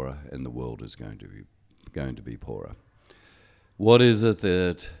poorer and the world is going to be poorer? What is it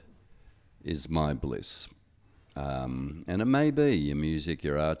that is my bliss? And it may be your music,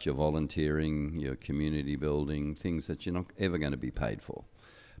 your art, your volunteering, your community building, things that you're not ever going to be paid for.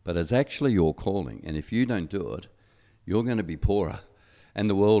 But it's actually your calling, and if you don't do it, you're going to be poorer, and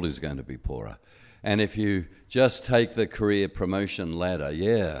the world is going to be poorer. And if you just take the career promotion ladder,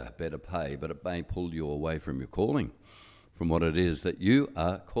 better pay, but it may pull you away from your calling, from what it is that you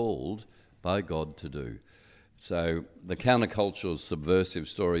are called by God to do. So the countercultural subversive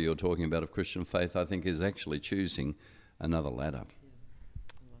story you're talking about of Christian faith, I think, is actually choosing another ladder.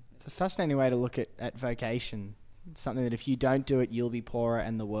 It's a fascinating way to look at vocation. It's something that if you don't do it, you'll be poorer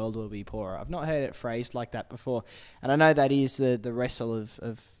and the world will be poorer. I've not heard it phrased like that before. And I know that is the wrestle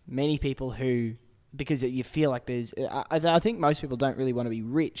of many people who, because you feel like there's... I think most people don't really want to be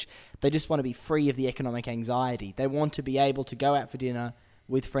rich. They just want to be free of the economic anxiety. They want to be able to go out for dinner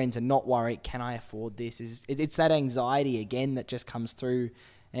with friends and not worry, can I afford this? It's that anxiety again that just comes through,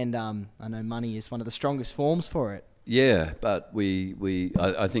 and I know money is one of the strongest forms for it. Yeah, but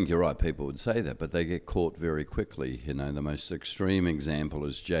I think you're right, people would say that, but they get caught very quickly. The most extreme example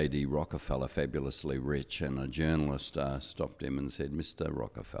is J.D. Rockefeller, fabulously rich, and a journalist stopped him and said, Mr.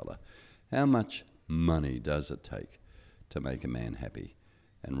 Rockefeller, how much money does it take to make a man happy?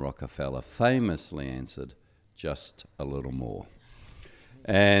 And Rockefeller famously answered, just a little more.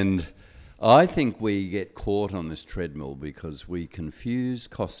 And I think we get caught on this treadmill because we confuse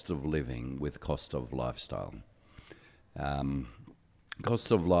cost of living with cost of lifestyle.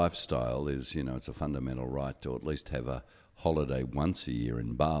 Cost of lifestyle is, it's a fundamental right to at least have a holiday once a year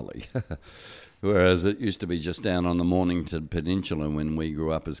in Bali. Whereas it used to be just down on the Mornington Peninsula when we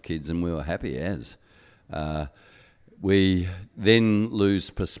grew up as kids, and we were happy as. we then lose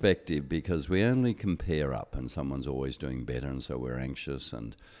perspective because we only compare up and someone's always doing better, and so we're anxious.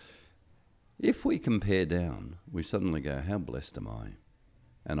 And if we compare down, we suddenly go, how blessed am I?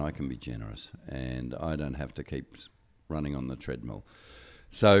 And I can be generous and I don't have to keep running on the treadmill.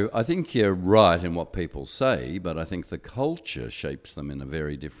 So I think you're right in what people say, but I think the culture shapes them in a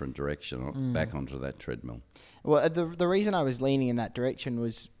very different direction, back onto that treadmill. Well, the reason I was leaning in that direction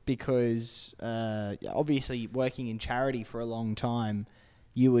was because obviously working in charity for a long time,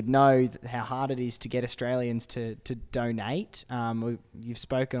 you would know how hard it is to get Australians to donate. You've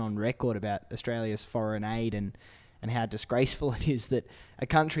spoken on record about Australia's foreign aid and how disgraceful it is that a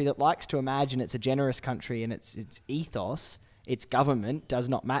country that likes to imagine it's a generous country and its ethos, its government does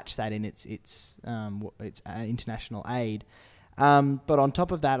not match that in its international aid. But on top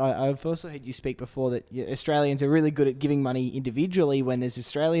of that, I've also heard you speak before that Australians are really good at giving money individually when there's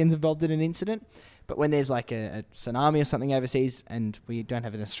Australians involved in an incident. But when there's like a tsunami or something overseas and we don't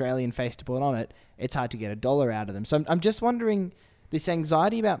have an Australian face to put on it, it's hard to get $1 out of them. So I'm just wondering, this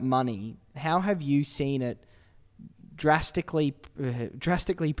anxiety about money, how have you seen it drastically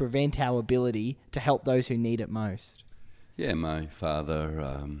prevent our ability to help those who need it most? Yeah, my father,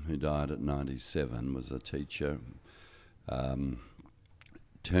 who died at 97, was a teacher,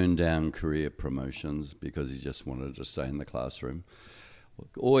 turned down career promotions because he just wanted to stay in the classroom.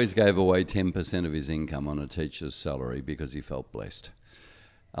 Always gave away 10% of his income on a teacher's salary because he felt blessed.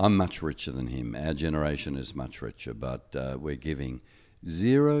 I'm much richer than him. Our generation is much richer, but we're giving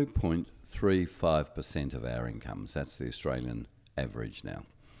 0.35% of our incomes. That's the Australian average now.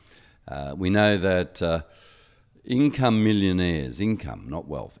 We know that income millionaires, not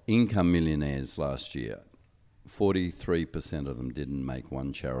wealth, income millionaires last year, 43% of them didn't make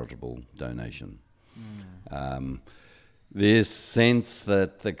one charitable donation. This sense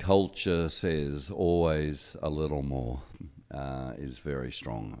that the culture says always a little more is very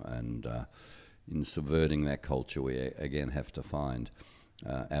strong, and in subverting that culture we again have to find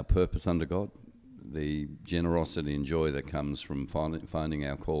our purpose under God, the generosity and joy that comes from finding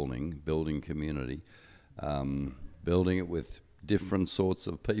our calling, building community, building it with different sorts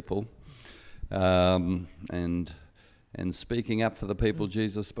of people, and speaking up for the people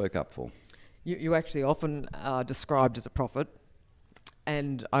Jesus spoke up for. You actually often are described as a prophet,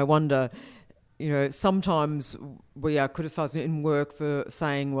 and I wonder, sometimes we are criticised in work for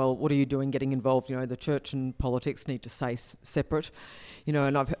saying, well, what are you doing getting involved? The church and politics need to stay separate.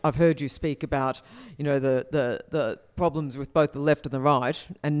 And I've heard you speak about, the problems with both the left and the right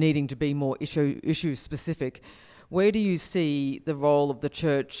and needing to be more issue specific. Where do you see the role of the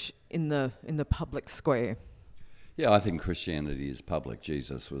church in the public square? Yeah, I think Christianity is public.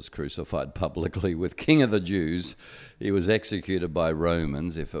 Jesus was crucified publicly with King of the Jews. He was executed by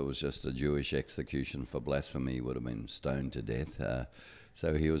Romans. If it was just a Jewish execution for blasphemy, he would have been stoned to death.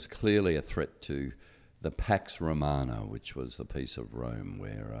 So he was clearly a threat to the Pax Romana, which was the peace of Rome,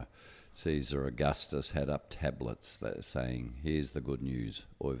 where Caesar Augustus had up tablets that saying, here's the good news,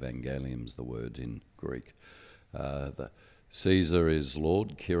 or evangelium's the word in Greek. Caesar is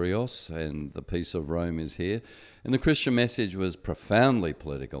Lord, Kyrios, and the peace of Rome is here. And the Christian message was profoundly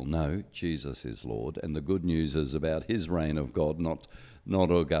political. No, Jesus is Lord, and the good news is about his reign of God, not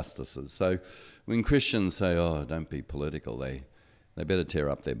Augustus's. So when Christians say, oh, don't be political, they better tear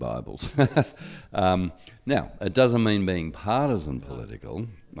up their Bibles. Now, it doesn't mean being partisan political.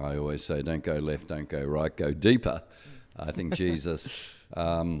 I always say, don't go left, don't go right, go deeper. I think Jesus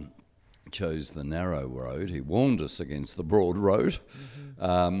chose the narrow road. He warned us against the broad road.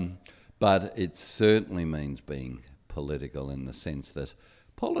 But it certainly means being political in the sense that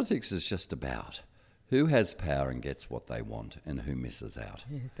politics is just about who has power and gets what they want and who misses out.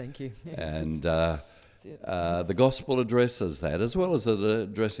 Yeah, thank you. Yeah, and the gospel addresses that, as well as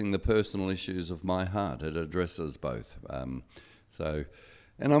addressing the personal issues of my heart. It addresses both.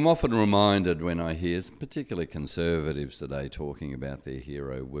 And I'm often reminded when I hear, particularly conservatives today, talking about their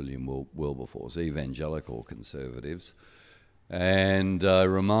hero William Wilberforce, evangelical conservatives, and I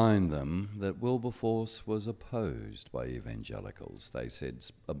remind them that Wilberforce was opposed by evangelicals. They said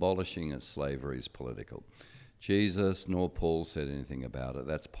abolishing of slavery is political. Jesus nor Paul said anything about it.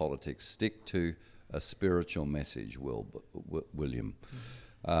 That's politics. Stick to a spiritual message, William.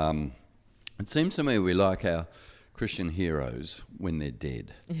 It seems to me we like our Christian heroes when they're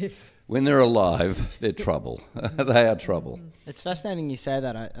dead. Yes. When they're alive, they're trouble. They are trouble. It's fascinating you say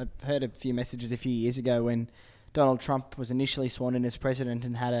that. I heard a few messages a few years ago when Donald Trump was initially sworn in as president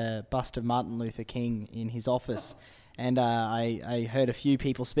and had a bust of Martin Luther King in his office. And I heard a few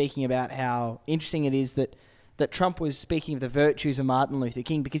people speaking about how interesting it is that Trump was speaking of the virtues of Martin Luther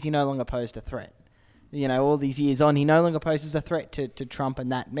King because he no longer posed a threat. all these years on, he no longer poses a threat to Trump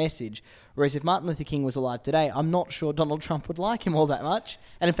and that message. Whereas if Martin Luther King was alive today, I'm not sure Donald Trump would like him all that much.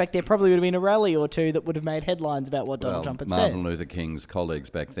 And in fact, there probably would have been a rally or two that would have made headlines about what Donald Trump had said. Martin Luther King's colleagues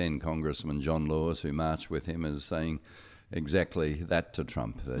back then, Congressman John Lewis, who marched with him, is saying exactly that to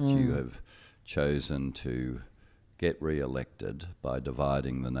Trump, that you have chosen to get re-elected by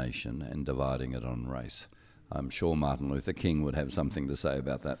dividing the nation and dividing it on race. I'm sure Martin Luther King would have something to say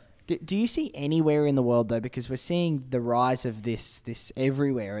about that. Do you see anywhere in the world, though, because we're seeing the rise of this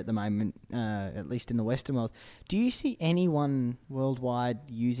everywhere at the moment, at least in the Western world, do you see anyone worldwide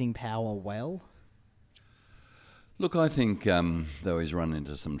using power well? Look, I think, though he's run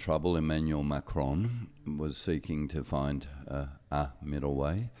into some trouble, Emmanuel Macron was seeking to find a middle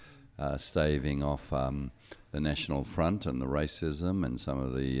way, staving off the National Front and the racism and some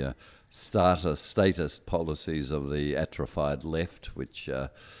of the status policies of the atrophied left, which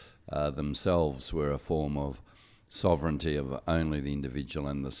themselves were a form of sovereignty of only the individual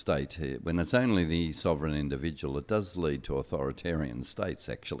and the state. When it's only the sovereign individual, it does lead to authoritarian states,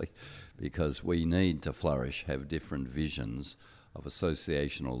 actually, because we need to flourish, have different visions of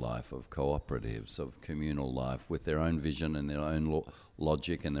associational life, of cooperatives, of communal life, with their own vision and their own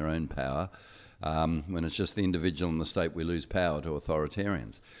logic and their own power. When it's just the individual and the state, we lose power to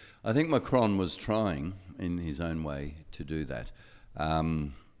authoritarians. I think Macron was trying, in his own way, to do that.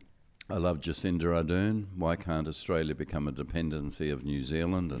 I love Jacinda Ardern. Why can't Australia become a dependency of New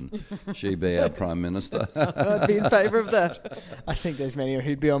Zealand and she be our Prime Minister? I'd be in favour of that. I think there's many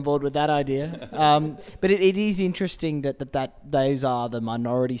who'd be on board with that idea. But it is interesting that those are the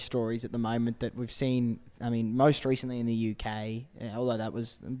minority stories at the moment that we've seen. I mean, most recently in the UK, although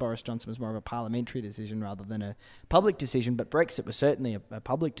Boris Johnson was more of a parliamentary decision rather than a public decision, but Brexit was certainly a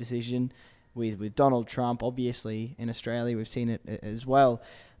public decision with Donald Trump. Obviously, in Australia, we've seen it as well.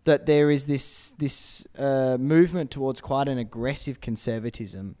 That there is this movement towards quite an aggressive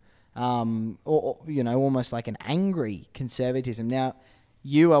conservatism, or almost like an angry conservatism. Now,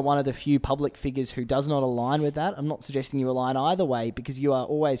 you are one of the few public figures who does not align with that. I'm not suggesting you align either way, because you are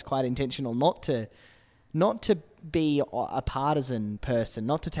always quite intentional not to be a partisan person,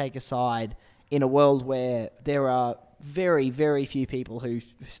 not to take a side in a world where there are very, very few people who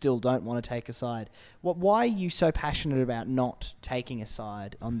still don't want to take a side. Why are you so passionate about not taking a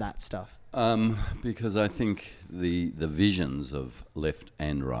side on that stuff? Because I think the visions of left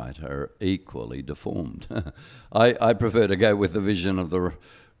and right are equally deformed. I prefer to go with the vision of the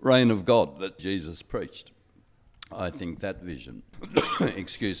reign of God that Jesus preached. I think that vision,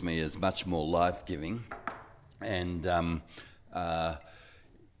 is much more life-giving, and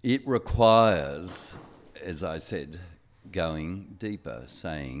it requires, as I said, going deeper,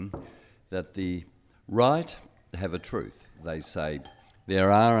 saying that the right have a truth. They say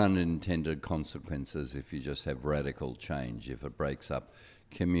there are unintended consequences if you just have radical change, if it breaks up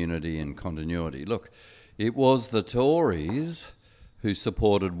community and continuity. Look, it was the Tories who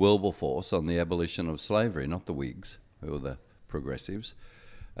supported Wilberforce on the abolition of slavery, not the Whigs, who were the progressives.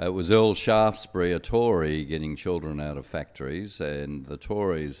 It was Earl Shaftesbury, a Tory, getting children out of factories, and the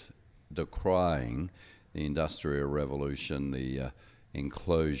Tories decrying the Industrial Revolution, the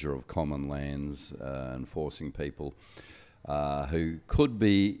enclosure of common lands, and forcing people who could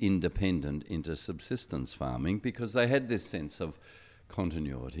be independent into subsistence farming, because they had this sense of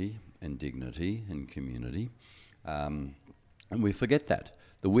continuity and dignity and community. And we forget that.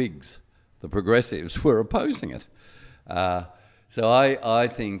 The Whigs, the progressives, were opposing it. So I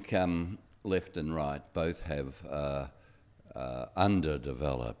think left and right both have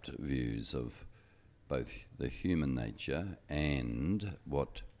underdeveloped views of both the human nature and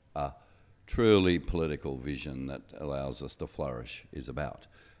what a truly political vision that allows us to flourish is about.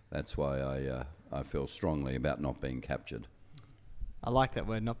 That's why I feel strongly about not being captured. I like that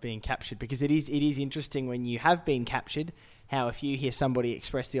word, not being captured, because it is interesting when you have been captured, how if you hear somebody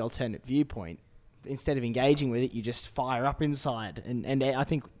express the alternate viewpoint, instead of engaging with it, you just fire up inside. And I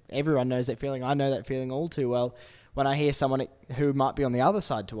think everyone knows that feeling. I know that feeling all too well. When I hear someone who might be on the other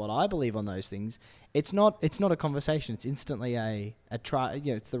side to what I believe on those things, it's not a conversation. It's instantly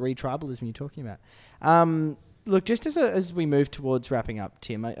it's the re-tribalism you're talking about. Look, just as we move towards wrapping up,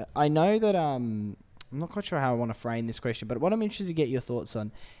 Tim, I know that I'm not quite sure how I want to frame this question, but what I'm interested to get your thoughts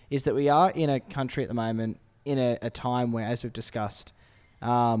on is that we are in a country at the moment, in a time where, as we've discussed,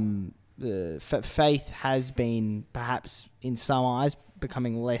 faith has been perhaps in some eyes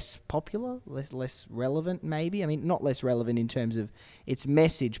becoming less popular, less relevant maybe. I mean, not less relevant in terms of its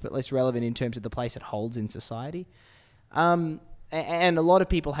message, but less relevant in terms of the place it holds in society. And a lot of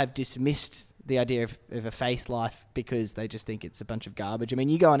people have dismissed the idea of a faith life because they just think it's a bunch of garbage. I mean,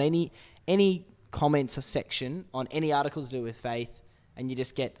 you go on any comments section on any articles to do with faith, and you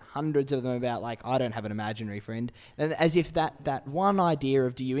just get hundreds of them about, like, I don't have an imaginary friend. And as if that one idea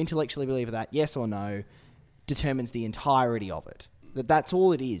of do you intellectually believe that, yes or no, determines the entirety of it. That's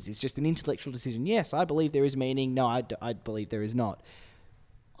all it is. It's just an intellectual decision. Yes, I believe there is meaning. No, I believe there is not.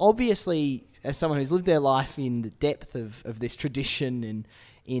 Obviously, as someone who's lived their life in the depth of this tradition and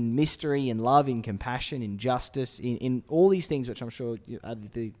in mystery and love, in compassion, in justice, in all these things, which I'm sure are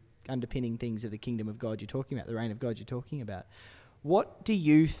the underpinning things of the kingdom of God you're talking about, the reign of God you're talking about, what do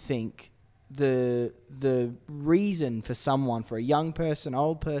you think the reason for someone, for a young person,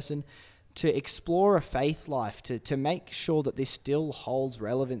 old person, to explore a faith life, to make sure that this still holds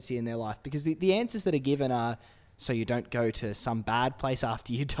relevancy in their life? Because the answers that are given are, so you don't go to some bad place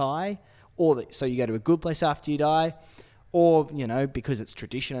after you die, or so you go to a good place after you die, or, because it's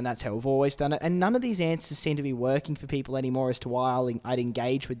tradition and that's how we've always done it. And none of these answers seem to be working for people anymore as to why I'd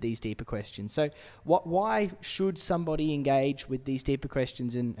engage with these deeper questions. So why should somebody engage with these deeper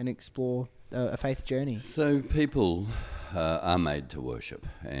questions and explore a faith journey? So people are made to worship,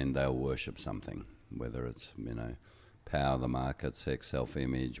 and they'll worship something, whether it's, power of the market, sex,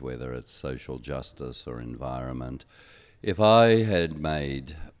 self-image, whether it's social justice or environment. If I had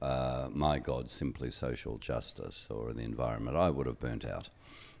made my God simply social justice or the environment, I would have burnt out.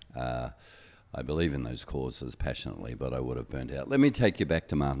 I believe in those causes passionately, but I would have burnt out. Let me take you back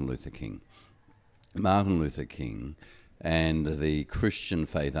to Martin Luther King. Martin Luther King and the Christian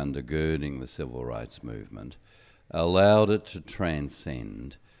faith undergirding the civil rights movement allowed it to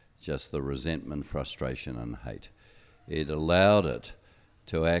transcend just the resentment, frustration and hate. It allowed it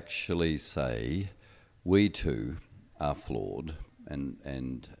to actually say, we too are flawed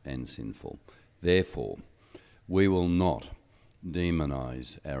and sinful. Therefore, we will not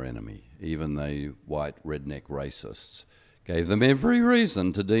demonize our enemy. Even the white redneck racists gave them every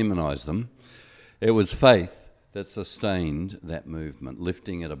reason to demonize them. It was faith that sustained that movement,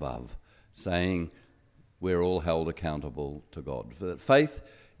 lifting it above, saying we're all held accountable to God. Faith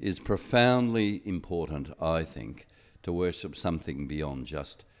is profoundly important, I think, to worship something beyond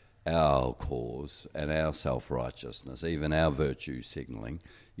just our cause and our self-righteousness, even our virtue signalling.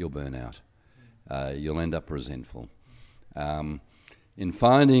 You'll burn out. You'll end up resentful. In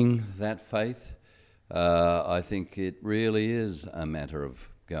finding that faith, I think it really is a matter of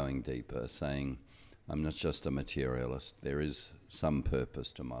going deeper, saying, I'm not just a materialist. There is some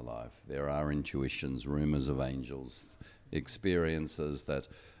purpose to my life. There are intuitions, rumours of angels, experiences that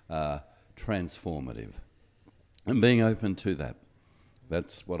are transformative. And being open to that.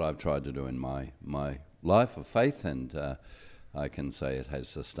 That's what I've tried to do in my life of faith, and I can say it has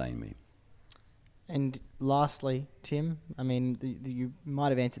sustained me. And lastly, Tim, you might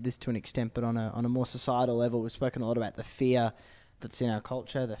have answered this to an extent, but on a more societal level, we've spoken a lot about the fear that's in our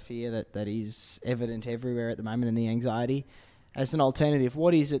culture, the fear that is evident everywhere at the moment, and the anxiety. As an alternative,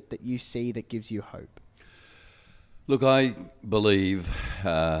 what is it that you see that gives you hope? Look, I believe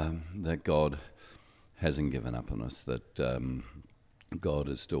that God hasn't given up on us, that God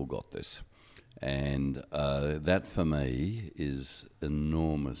has still got this. And that for me is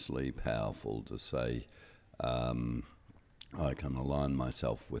enormously powerful to say I can align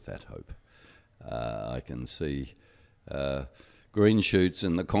myself with that hope. I can see green shoots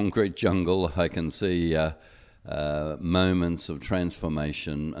in the concrete jungle. I can see moments of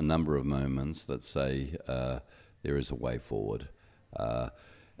transformation, a number of moments that say there is a way forward.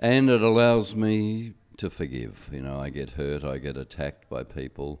 And it allows me to forgive. I get hurt, I get attacked by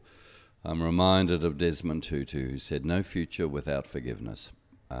people. I'm reminded of Desmond Tutu, who said, no future without forgiveness.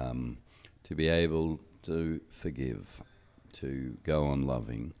 To be able to forgive, to go on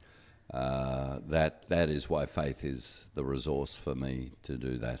loving, that is why faith is the resource for me to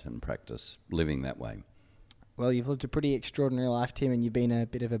do that and practice living that way. Well, you've lived a pretty extraordinary life, Tim, and you've been a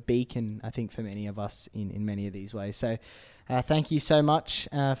bit of a beacon, I think, for many of us in many of these ways. So thank you so much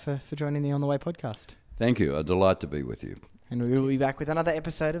for joining the On The Way podcast. Thank you. A delight to be with you. And we will be back with another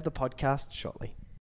episode of the podcast shortly.